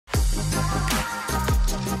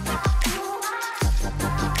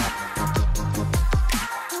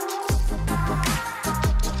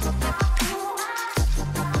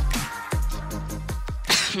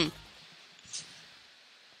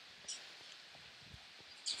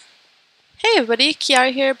everybody,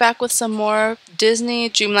 Kiara here, back with some more Disney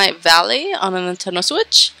Dreamlight Valley on a Nintendo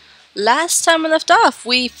Switch. Last time we left off,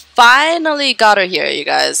 we finally got her here, you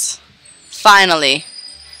guys. Finally.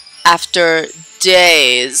 After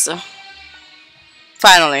days.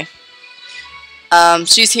 Finally.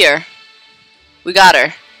 She's here. We got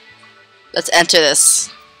her. Let's enter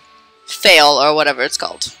this fail, or whatever it's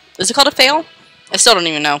called. Is it called a fail? I still don't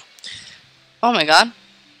even know. Oh my god.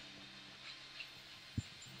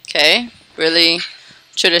 Okay, really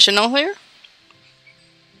traditional here.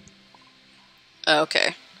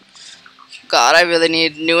 Okay. God, I really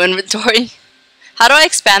need new inventory. How do I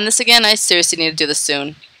expand this again? I seriously need to do this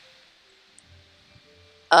soon.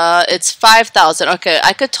 It's 5,000. Okay,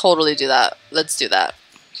 I could totally do that. Let's do that.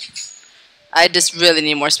 I just really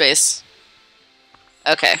need more space.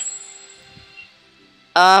 Okay.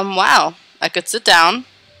 Wow. I could sit down.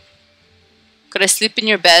 Could I sleep in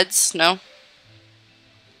your beds? No.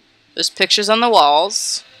 There's pictures on the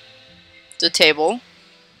walls. The table.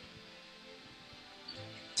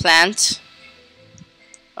 Plant.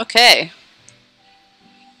 Okay.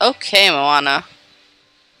 Okay, Moana.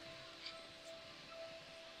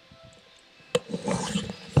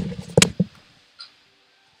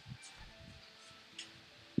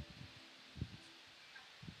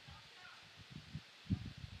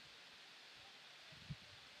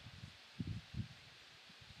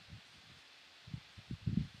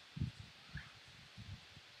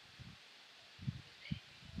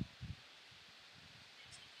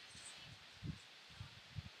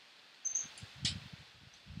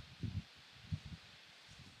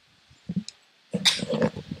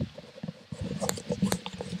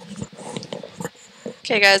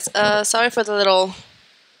 Okay guys, sorry for the little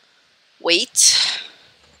wait.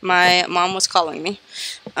 My mom was calling me.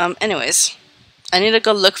 Anyways, I need to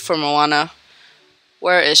go look for Moana.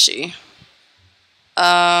 Where is she?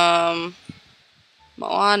 Moana.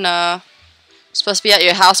 You're supposed to be at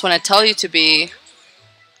your house when I tell you to be.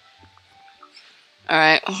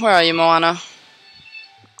 Alright, where are you, Moana?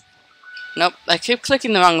 Nope, I keep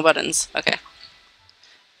clicking the wrong buttons. Okay.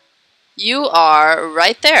 You are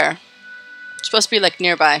right there. Supposed to be like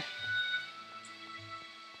nearby.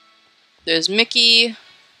 There's Mickey.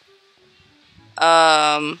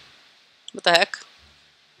 What the heck?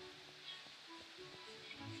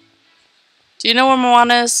 Do you know where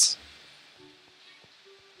Moana is?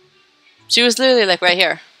 She was literally like right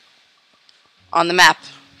here. On the map.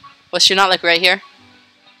 Was she not like right here?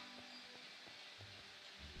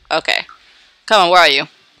 Okay. Come on, where are you?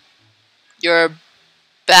 You're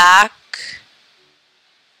back.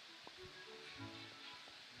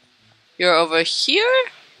 You're over here?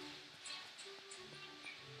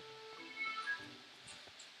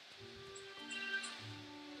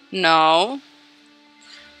 No.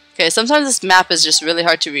 Okay, sometimes this map is just really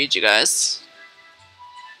hard to read, you guys.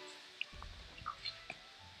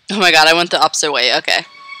 Oh my god, I went the opposite way. Okay.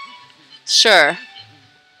 Sure.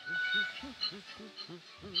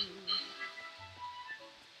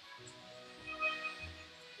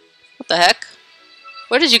 What the heck?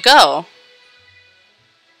 Where did you go?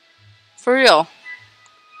 For real.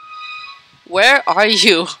 Where are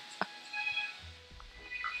you?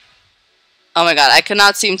 Oh my god, I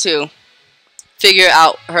cannot seem to figure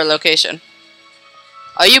out her location.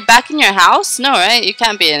 Are you back in your house? No, right? You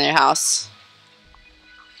can't be in your house.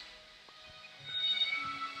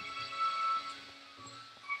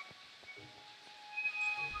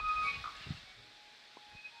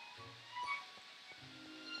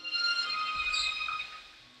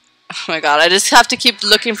 Oh my god, I just have to keep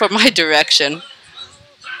looking for my direction.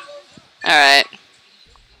 Alright.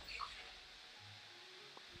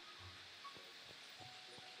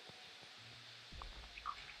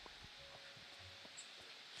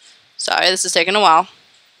 Sorry, this is taking a while.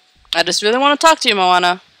 I just really want to talk to you,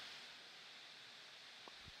 Moana.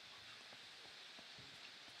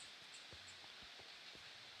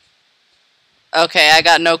 Okay, I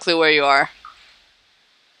got no clue where you are.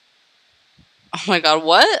 Oh my god,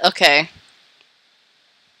 what? Okay.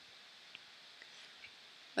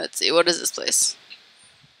 Let's see, what is this place?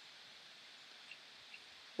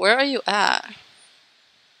 Where are you at?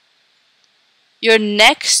 You're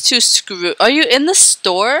next to Scrooge. Are you in the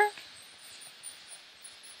store?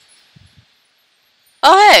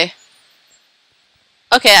 Oh, hey.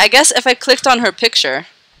 Okay, I guess if I clicked on her picture,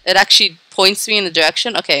 it actually points me in the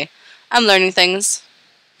direction. Okay, I'm learning things.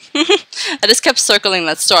 I just kept circling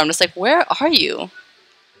that store. I'm just like, where are you?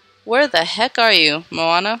 Where the heck are you,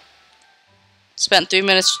 Moana? Spent 3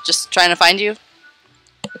 minutes just trying to find you.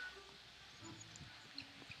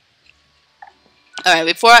 Alright,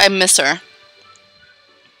 before I miss her,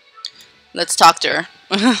 let's talk to her.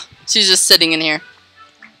 She's just sitting in here.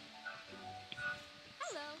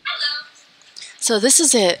 So this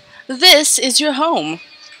is it. This is your home.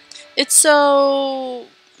 It's so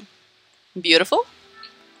beautiful.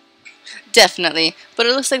 Definitely. But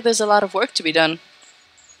it looks like there's a lot of work to be done.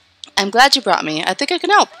 I'm glad you brought me. I think I can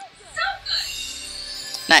help.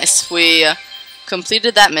 Nice. We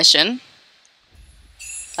completed that mission.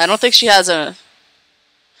 I don't think she has a...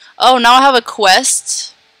 Oh, now I have a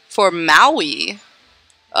quest for Maui.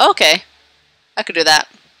 Okay. I could do that.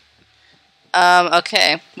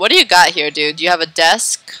 Okay. What do you got here, dude? You have a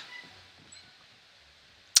desk.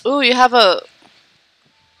 Ooh, you have a...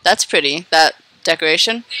 That's pretty, that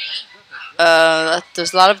decoration.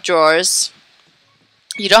 There's a lot of drawers.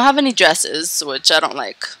 You don't have any dresses, which I don't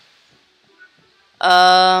like.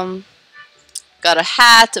 Got a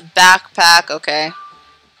hat, a backpack, okay.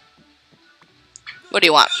 What do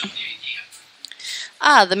you want?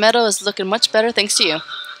 Ah, the meadow is looking much better thanks to you.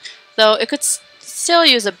 Though it could still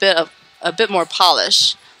use a bit more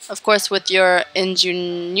polish. Of course, with your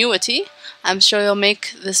ingenuity, I'm sure you'll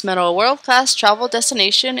make this meadow a world-class travel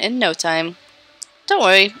destination in no time. Don't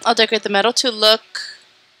worry, I'll decorate the meadow to look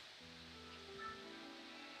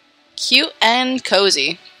cute and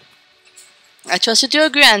cozy. I trust you'll do a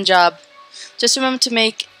grand job. Just remember to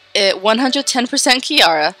make it 110%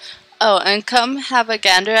 Kiara. Oh, and come have a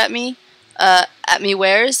gander at me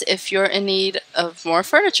wares if you're in need of more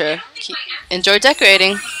furniture. Enjoy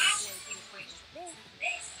decorating.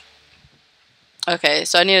 Okay,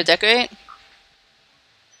 so I need to decorate.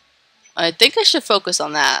 I think I should focus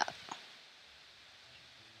on that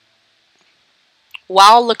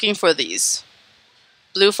while looking for these.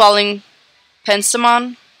 Blue falling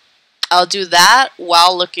penstemon. I'll do that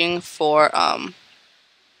while looking for,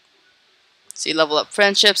 see, level up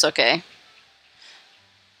friendships, okay.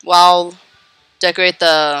 While decorate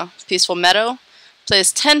the peaceful meadow,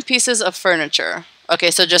 place 10 pieces of furniture.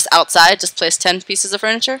 Okay, so just outside, just place 10 pieces of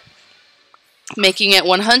furniture, making it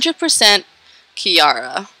 100%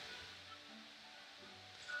 Kiara.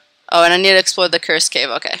 Oh, and I need to explore the cursed cave,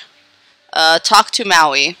 okay. Talk to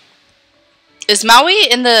Maui. Is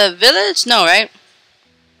Maui in the village? No, right?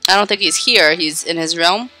 I don't think he's here. He's in his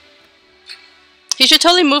realm. He should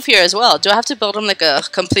totally move here as well. Do I have to build him like a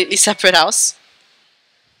completely separate house?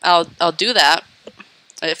 I'll do that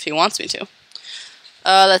if he wants me to.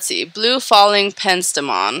 Let's see. Blue falling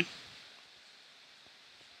penstemon.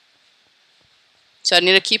 So I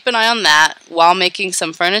need to keep an eye on that while making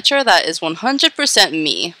some furniture that is 100%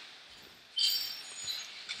 me.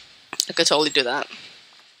 I could totally do that.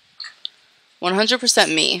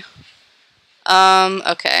 100% me.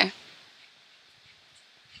 Okay.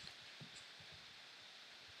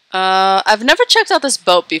 I've never checked out this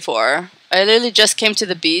boat before. I literally just came to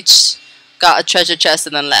the beach, got a treasure chest,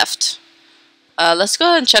 and then left. Let's go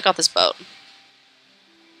ahead and check out this boat.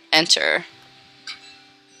 Enter.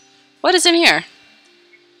 What is in here?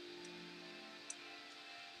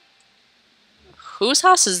 Whose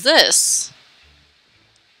house is this?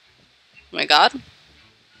 Oh my god.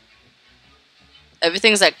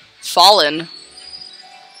 Everything's like fallen.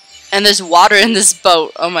 And there's water in this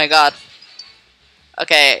boat. Oh my god.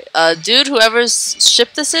 Okay, dude, whoever's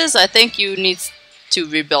ship this is, I think you need to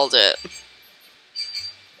rebuild it.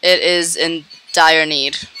 It is in dire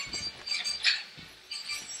need.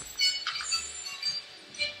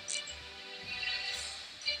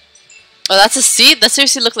 Oh, that's a seat? That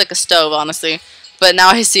seriously looked like a stove, honestly. But now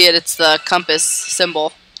I see it, it's the compass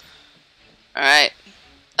symbol. Alright.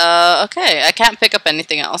 Okay, I can't pick up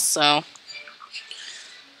anything else, so...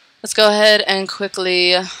 Let's go ahead and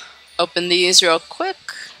quickly open these real quick.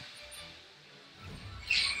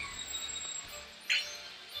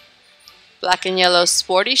 Black and yellow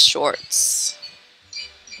sporty shorts.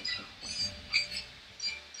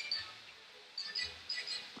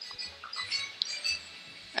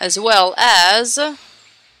 As well as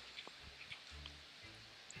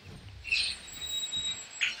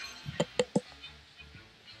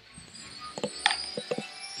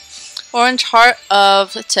orange heart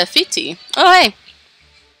of Tefiti. Oh, hey.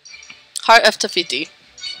 Heart of Tefiti.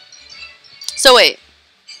 So wait.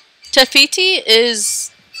 Tefiti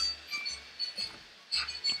is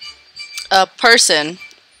a person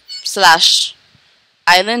 /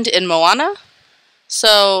 island in Moana.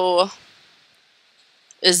 So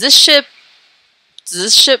does this ship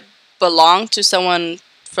belong to someone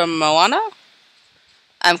from Moana?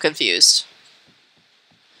 I'm confused.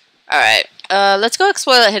 Alright. Let's go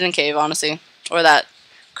explore that hidden cave, honestly. Or that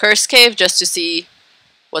cursed cave, just to see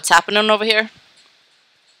what's happening over here.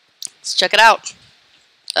 Let's check it out.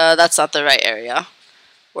 That's not the right area.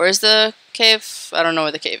 Where's the cave? I don't know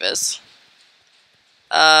where the cave is.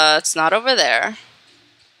 It's not over there.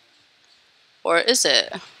 Or is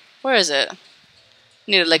it? Where is it?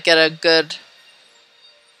 Need to like get a good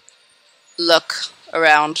look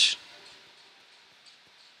around.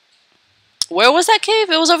 Where was that cave?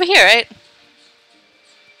 It was over here, right?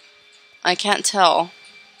 I can't tell.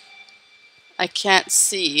 I can't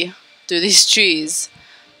see through these trees.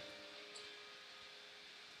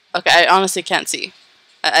 Okay, I honestly can't see.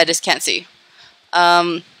 I just can't see.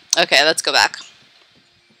 Okay, let's go back.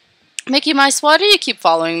 Mickey Mouse, why do you keep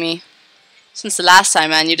following me? Since the last time,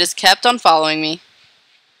 man, you just kept on following me.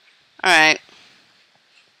 Alright.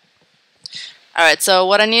 Alright, so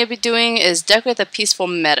what I need to be doing is decorate a peaceful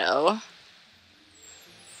meadow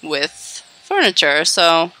with furniture,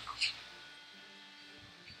 so...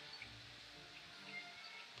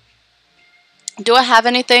 Do I have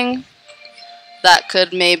anything that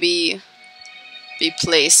could maybe be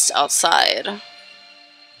placed outside?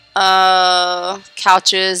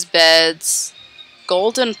 Couches, beds,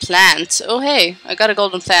 golden plant. Oh hey, I got a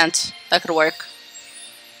golden plant. That could work.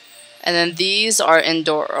 And then these are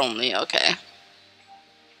indoor only, okay.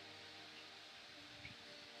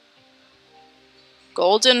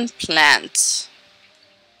 Golden plant.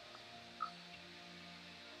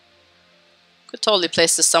 Could totally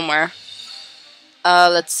place this somewhere.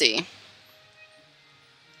 Let's see.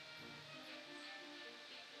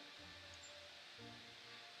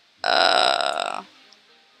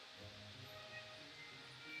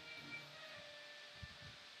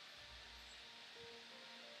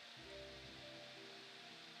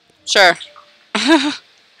 Sure.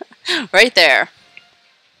 Right there.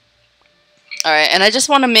 Alright, and I just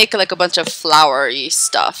want to make like a bunch of flowery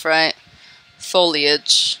stuff, right?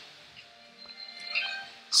 Foliage.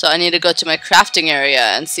 So I need to go to my crafting area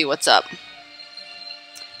and see what's up.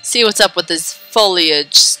 See what's up with this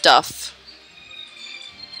foliage stuff.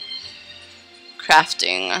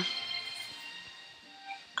 Crafting.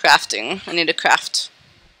 Crafting. I need to craft.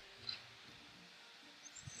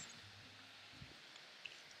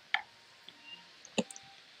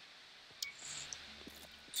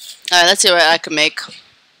 Alright, let's see what I can make.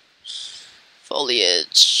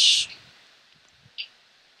 Foliage.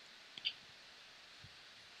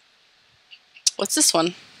 What's this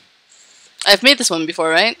one? I've made this one before,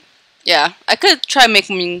 right? Yeah, I could try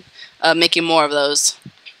making more of those.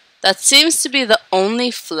 That seems to be the only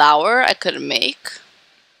flower I could make.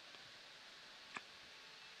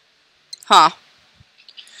 Huh.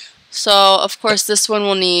 So, of course, this one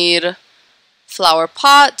will need flower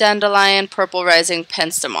pot, dandelion, purple rising,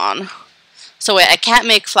 penstemon. So wait, I can't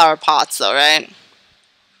make flower pots though, right?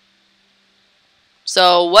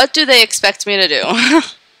 So what do they expect me to do?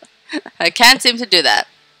 I can't seem to do that.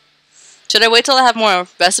 Should I wait till I have more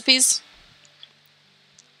recipes?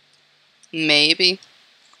 Maybe.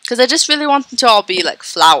 Because I just really want them to all be like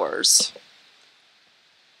flowers.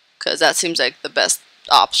 Because that seems like the best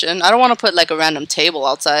option. I don't want to put like a random table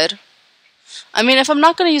outside. I mean, if I'm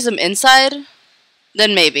not going to use them inside,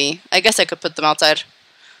 then maybe. I guess I could put them outside.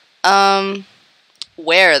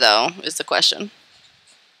 Where though, is the question.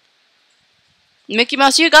 Mickey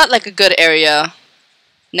Mouse, you got like a good area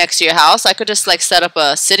next to your house. I could just like set up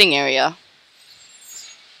a sitting area.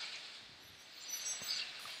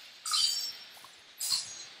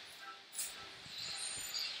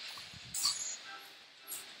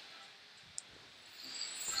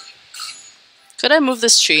 Could I move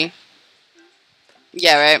this tree?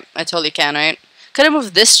 Yeah, right. I totally can, right? Could I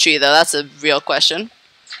move this tree though? That's a real question.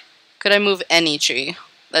 Could I move any tree?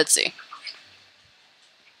 Let's see.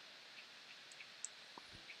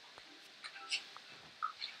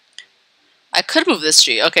 I could move this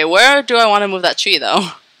tree. Okay, where do I want to move that tree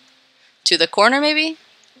though? To the corner maybe?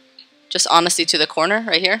 Just honestly to the corner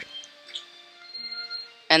right here.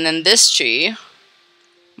 And then this tree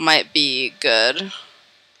might be good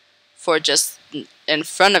for just in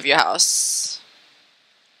front of your house.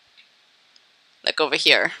 Like over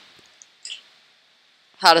here.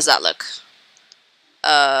 How does that look?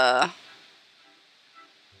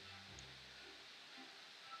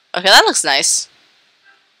 Okay, that looks nice.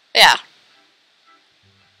 Yeah.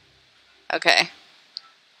 Okay.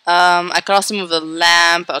 I could also move the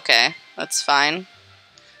lamp. Okay, that's fine.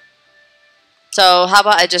 So how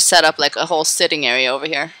about I just set up like a whole sitting area over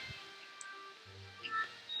here?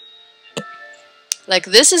 Like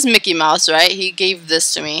this is Mickey Mouse, right? He gave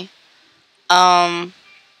this to me.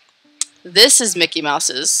 This is Mickey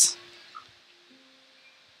Mouse's.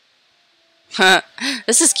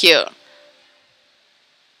 This is cute.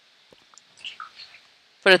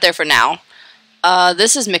 Put it there for now.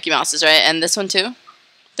 This is Mickey Mouse's, right? And this one too?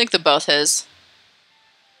 I think they're both his.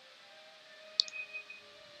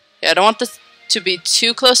 Yeah, I don't want this to be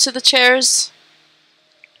too close to the chairs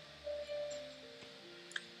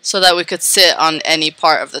so that we could sit on any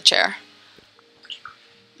part of the chair.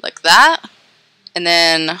 Like that. And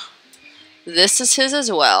then this is his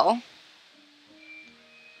as well.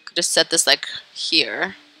 Could just set this like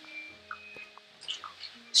here.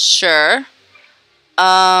 Sure.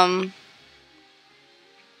 How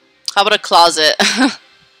about a closet?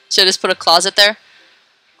 Should I just put a closet there?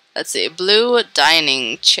 Let's see. Blue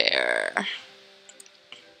dining chair.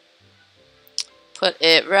 Put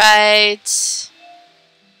it right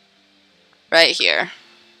here.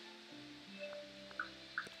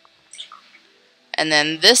 And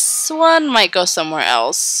then this one might go somewhere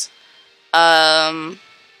else.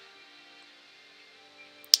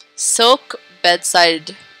 Silk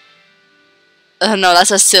bedside. No,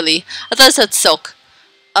 that's a silly. I thought it said silk.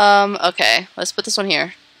 Okay, let's put this one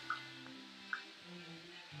here.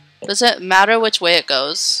 Does it matter which way it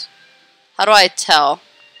goes? How do I tell?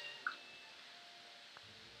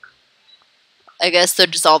 I guess they're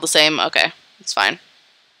just all the same. Okay, it's fine.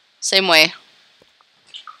 Same way.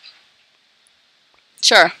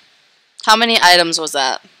 Sure. How many items was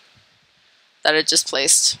that it just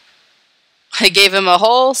placed? I gave him a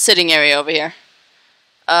whole sitting area over here.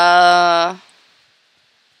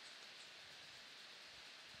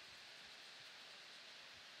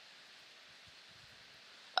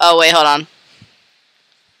 Oh, wait, hold on.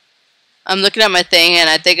 I'm looking at my thing, and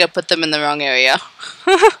I think I put them in the wrong area.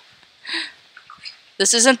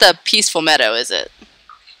 This isn't the peaceful meadow, is it?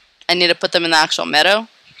 I need to put them in the actual meadow?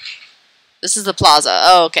 This is the plaza.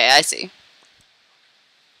 Oh, okay, I see.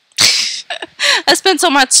 I spent so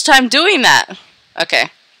much time doing that. Okay,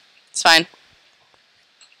 it's fine.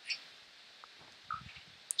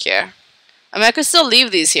 Here. I mean, I could still leave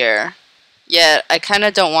these here. Yet, I kind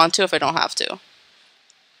of don't want to if I don't have to.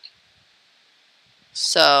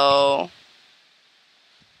 So...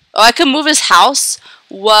 Oh, I can move his house?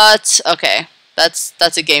 What? Okay, that's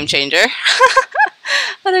a game changer.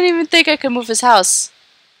 I didn't even think I could move his house.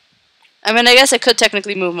 I mean, I guess I could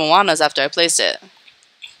technically move Moana's after I placed it.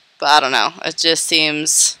 But I don't know. It just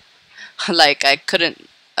seems like I couldn't...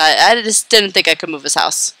 I just didn't think I could move his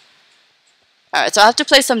house. Alright, so I have to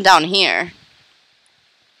place them down here.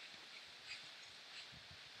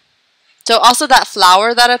 So also that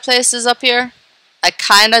flower that I placed is up here. I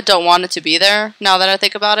kind of don't want it to be there, now that I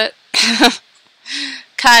think about it.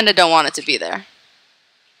 Kind of don't want it to be there.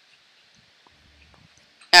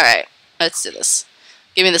 Alright, let's do this.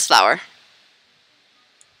 Give me this flower.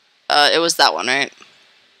 It was that one, right?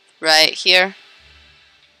 Right here.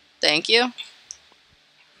 Thank you.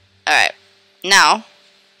 Alright, now,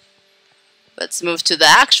 let's move to the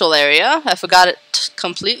actual area. I forgot it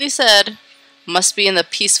completely said, must be in the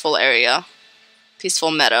peaceful area.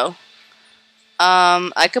 Peaceful meadow.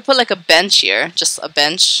 I could put like a bench here, just a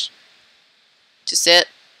bench to sit,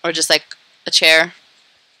 or just like a chair.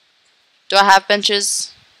 Do I have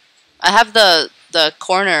benches? I have the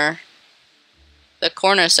corner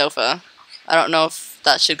sofa. I don't know if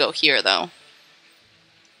that should go here though.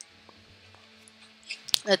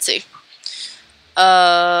 Let's see.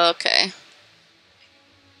 Okay.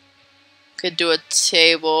 Could do a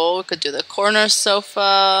table. Could do the corner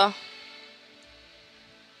sofa.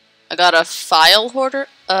 I got a file holder.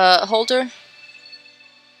 I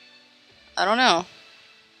don't know.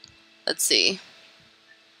 Let's see.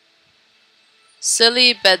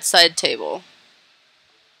 Silly bedside table.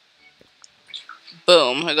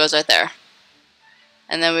 Boom, it goes right there.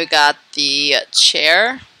 And then we got the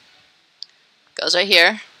chair. Goes right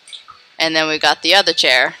here. And then we got the other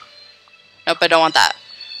chair. Nope, I don't want that.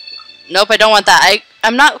 Nope, I don't want that.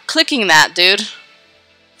 I'm not clicking that, dude.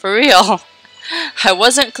 For real. I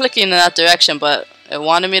wasn't clicking in that direction, but it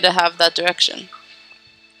wanted me to have that direction.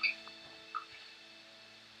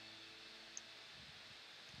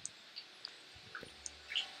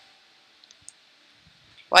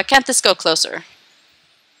 Why can't this go closer?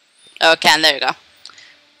 Oh, it can. There you go.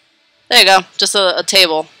 There you go. Just a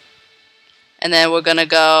table. And then we're going to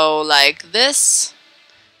go like this.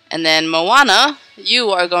 And then Moana,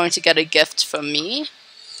 you are going to get a gift from me.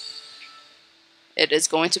 It is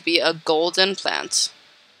going to be a golden plant.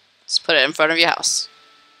 Just put it in front of your house.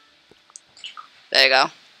 There you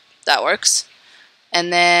go. That works.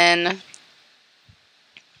 And then...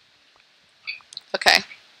 Okay.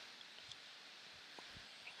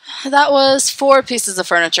 That was 4 pieces of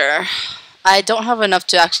furniture. I don't have enough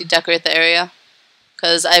to actually decorate the area.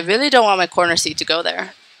 Because I really don't want my corner seat to go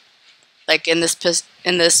there. Like in this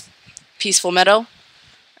peaceful meadow.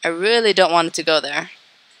 I really don't want it to go there.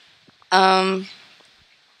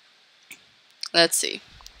 Let's see.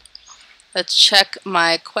 Let's check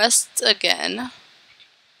my quests again.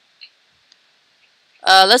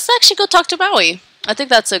 Let's actually go talk to Maui. I think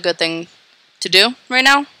that's a good thing to do right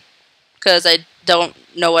now, because I don't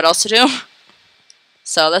know what else to do.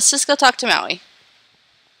 So let's just go talk to Maui.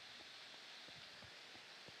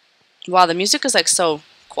 Wow, the music is like so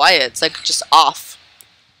quiet. It's like just off.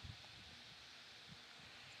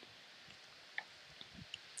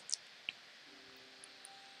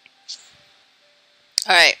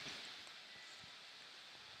 Alright.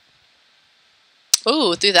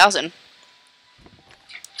 Ooh, 3,000.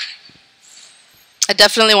 I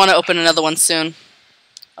definitely want to open another one soon.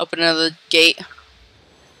 Open another gate.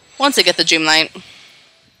 Once I get the Dreamlight.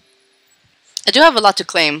 I do have a lot to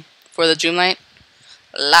claim for the Dreamlight.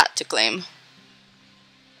 A lot to claim.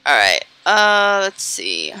 Alright, let's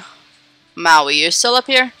see. Maui, you're still up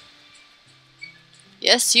here?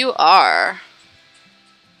 Yes, you are.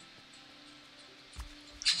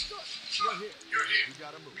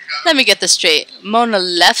 Let me get this straight. Mona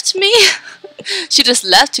left me? She just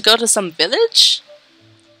left to go to some village?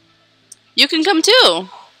 You can come too.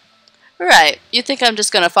 Right, you think I'm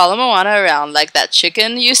just gonna follow Moana around like that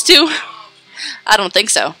chicken used to? I don't think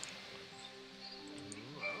so.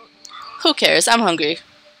 Who cares? I'm hungry.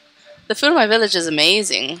 The food in my village is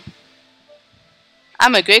amazing.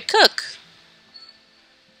 I'm a great cook.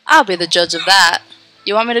 I'll be the judge of that.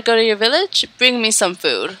 You want me to go to your village? Bring me some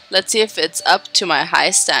food. Let's see if it's up to my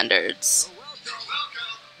high standards.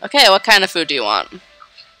 Okay, what kind of food do you want?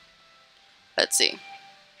 Let's see.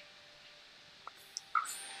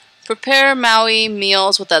 Prepare Maui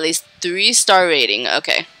meals with at least 3-star rating.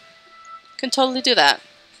 Okay. Can totally do that.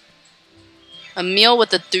 A meal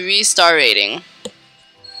with a 3-star rating.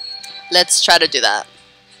 Let's try to do that.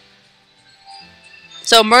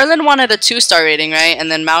 So Merlin wanted a 2-star rating, right? And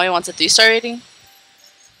then Maui wants a 3-star rating?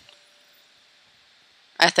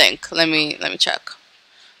 I think. Let me check.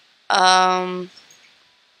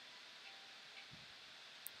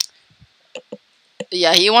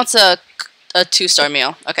 Yeah, he wants a 2-star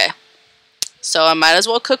meal. Okay. So I might as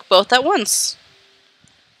well cook both at once.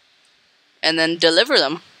 And then deliver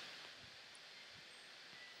them.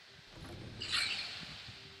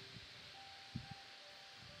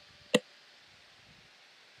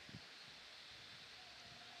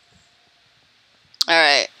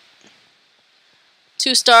 Alright.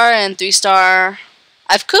 2-star and 3-star.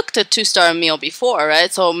 I've cooked a 2-star meal before,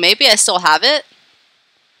 right? So maybe I still have it.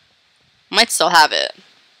 Might still have it.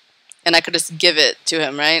 And I could just give it to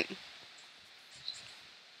him, right?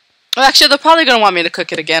 Well, actually, they're probably going to want me to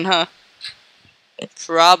cook it again, huh?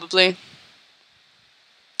 Probably.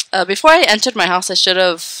 Before I entered my house, I should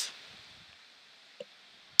have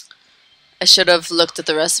looked at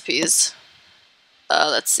the recipes.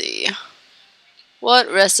 Let's see. What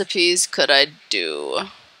recipes could I do?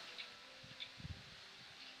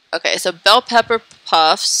 Okay, so bell pepper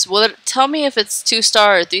puffs. Will it tell me if it's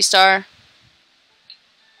 2-star or 3-star?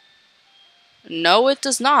 No, it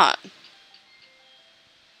does not.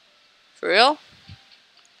 For real?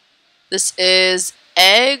 This is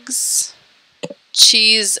eggs,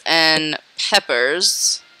 cheese, and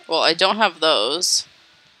peppers. Well, I don't have those.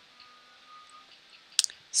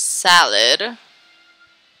 Salad.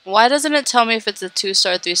 Why doesn't it tell me if it's a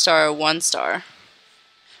 2-star, 3-star, or 1-star?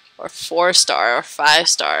 Or 4-star, or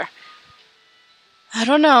 5-star? I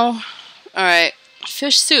don't know. Alright.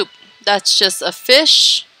 Fish soup. That's just a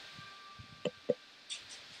fish.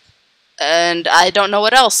 And I don't know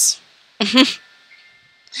what else.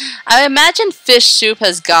 I imagine fish soup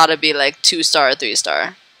has gotta be like 2-star or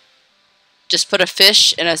 3-star. Just put a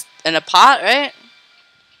fish in a pot, right?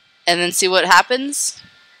 And then see what happens.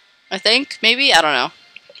 I think, maybe? I don't know.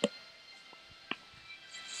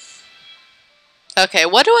 Okay,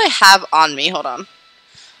 what do I have on me? Hold on.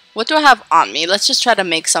 What do I have on me? Let's just try to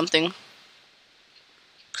make something.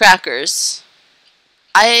 Crackers.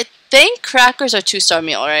 I think crackers are 2-star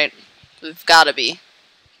meal, right? We've gotta be.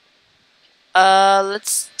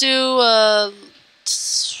 Let's do,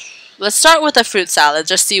 let's start with a fruit salad,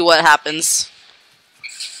 just see what happens.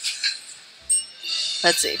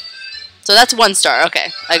 Let's see. So that's 1-star,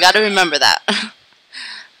 okay. I gotta remember that.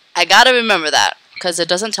 I gotta remember that, because it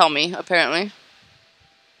doesn't tell me, apparently.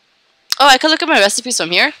 Oh, I could look at my recipes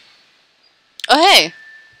from here? Oh, hey!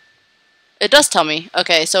 It does tell me.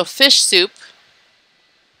 Okay, so fish soup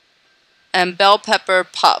and bell pepper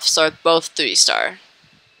puffs are both 3-star.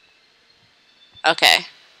 Okay.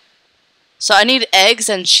 So I need eggs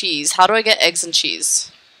and cheese. How do I get eggs and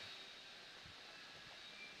cheese?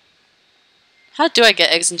 How do I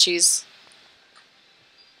get eggs and cheese?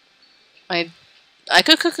 I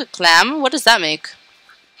could cook a clam? What does that make?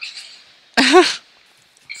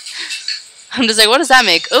 I'm just like, what does that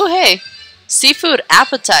make? Oh, hey. Seafood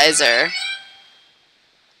appetizer.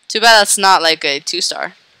 Too bad that's not like a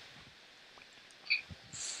 2-star.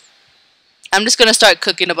 I'm just gonna start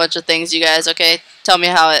cooking a bunch of things, you guys, okay? Tell me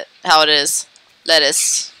how it is.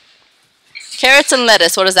 Lettuce. Carrots and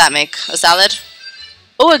lettuce, what does that make? A salad?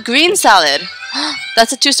 Oh, a green salad.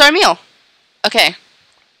 That's a 2-star meal. Okay.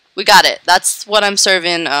 We got it. That's what I'm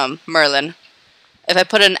serving Merlin. If I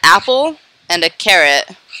put an apple and a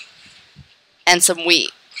carrot and some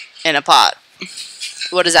wheat in a pot,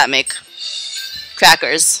 what does that make?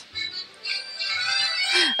 Crackers.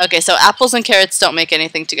 Okay, so apples and carrots don't make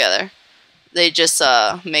anything together. They just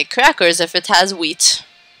make crackers if it has wheat.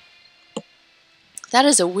 That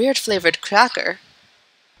is a weird flavored cracker.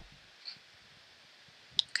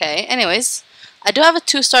 Okay, anyways. I do have a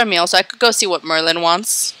 2-star meal, so I could go see what Merlin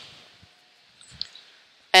wants.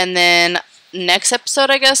 And then next episode,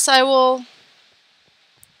 I guess I will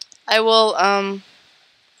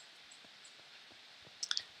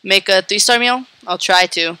make a 3-star meal. I'll try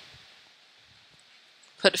to.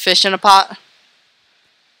 Put fish in a pot.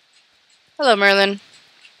 Hello, Merlin.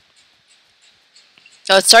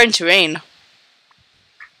 Oh, it's starting to rain.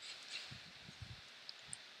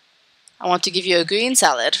 I want to give you a green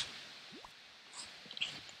salad.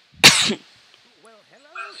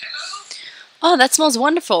 Oh, that smells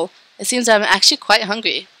wonderful. It seems I'm actually quite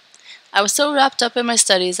hungry. I was so wrapped up in my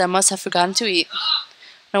studies, I must have forgotten to eat.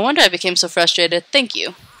 No wonder I became so frustrated. Thank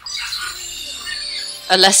you.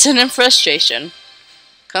 A lesson in frustration.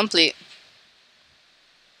 Complete.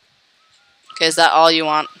 Okay, is that all you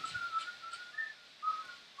want?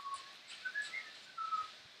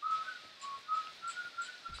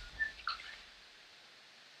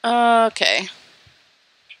 Okay.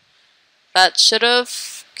 That should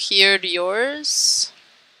have cured yours.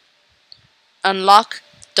 Unlock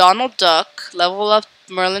Donald Duck. Level up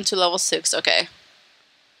Merlin to level 6. Okay.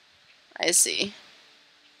 I see.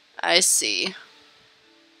 I see.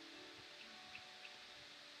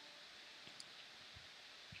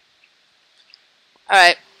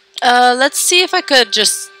 Alright. Let's see if I could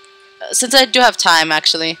just... since I do have time,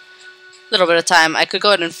 actually. A little bit of time. I could go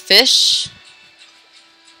ahead and fish.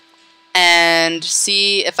 And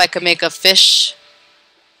see if I could make a fish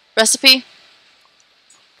recipe.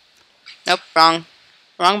 Nope, wrong.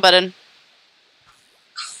 Wrong button.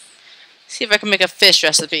 See if I can make a fish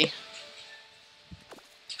recipe.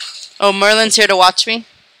 Oh, Merlin's here to watch me?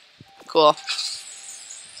 Cool.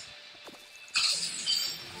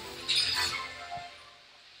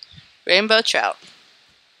 Rainbow trout.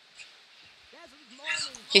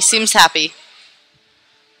 He seems happy.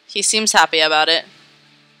 He seems happy about it.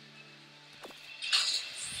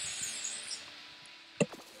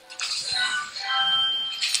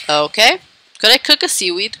 Okay. Could I cook a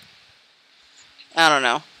seaweed? I don't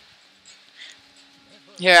know.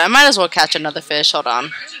 Here, I might as well catch another fish. Hold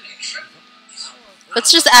on.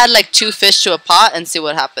 Let's just add like 2 fish to a pot and see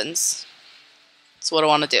what happens. That's what I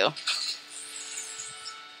want to do.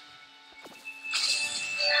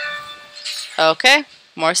 Okay.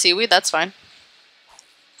 More seaweed. That's fine.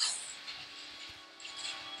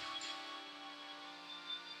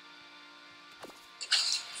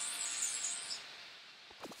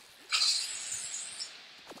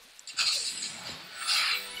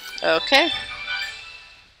 Okay.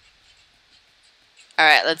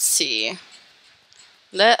 Alright, let's see.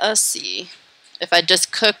 Let us see. If I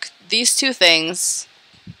just cook these 2 things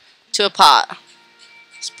to a pot.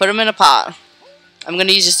 Just put them in a pot. I'm going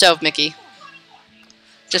to use your stove, Mickey.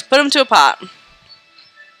 Just put them to a pot.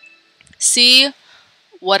 See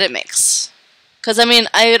what it makes. Because, I mean,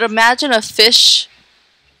 I'd imagine a fish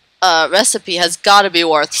recipe has got to be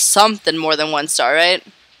worth something more than 1 star, right?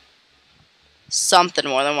 Something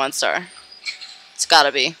more than 1 star. It's gotta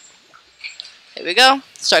be. Here we go.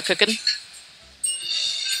 Start cooking.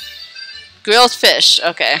 Grilled fish.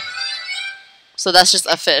 Okay. So that's just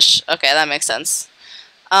a fish. Okay, that makes sense.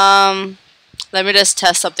 Let me just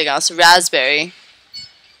test something else. Raspberry.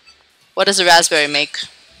 What does a raspberry make?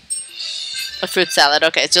 A fruit salad.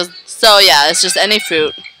 Okay, so yeah, it's just any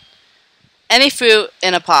fruit. Any fruit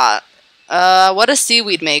in a pot. What does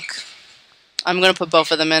seaweed make? I'm going to put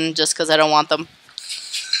both of them in just because I don't want them.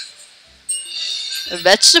 A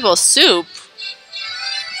vegetable soup?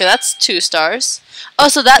 Okay, that's 2 stars. Oh,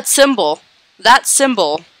 so that symbol that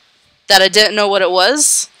I didn't know what it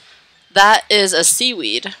was, that is a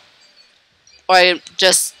seaweed. Or I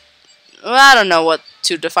don't know what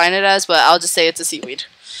to define it as, but I'll just say it's a seaweed.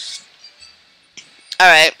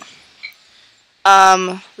 Alright.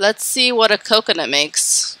 Let's see what a coconut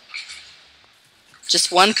makes.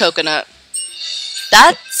 Just 1 coconut.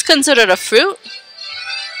 That's considered a fruit?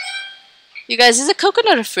 You guys, is a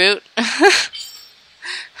coconut a fruit?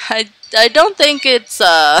 I don't think it's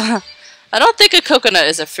I don't think a coconut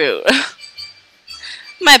is a fruit.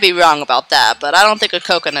 Might be wrong about that, but I don't think a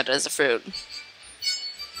coconut is a fruit.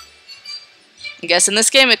 I guess in this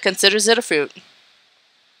game it considers it a fruit.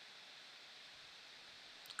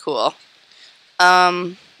 Cool.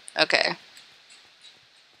 Okay.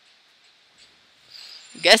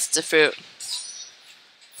 Guess it's a fruit.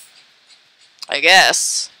 I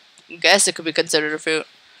guess it could be considered a fruit.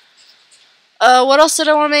 What else did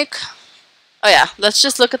I want to make? Oh yeah, let's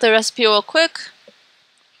just look at the recipe real quick.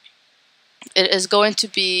 It is going to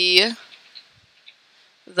be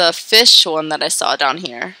the fish one that I saw down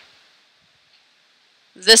here.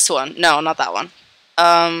 This one. No, not that one.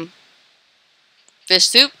 Fish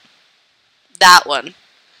soup. That one.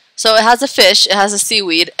 So it has a fish, it has a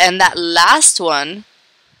seaweed, and that last one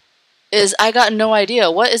is, I got no idea.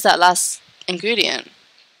 What is that last ingredient?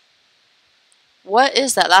 What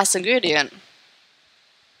is that last ingredient?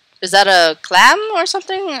 Is that a clam or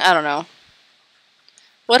something? I don't know.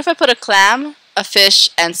 What if I put a clam, a fish,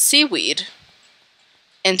 and seaweed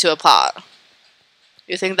into a pot?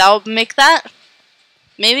 You think that would make that?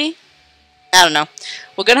 Maybe? I don't know.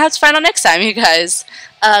 We're gonna have to find out next time, you guys.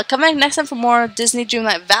 Come back next time for more Disney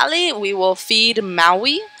Dreamlight Valley. We will feed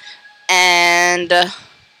Maui and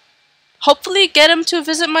hopefully get him to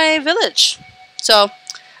visit my village. So,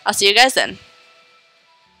 I'll see you guys then.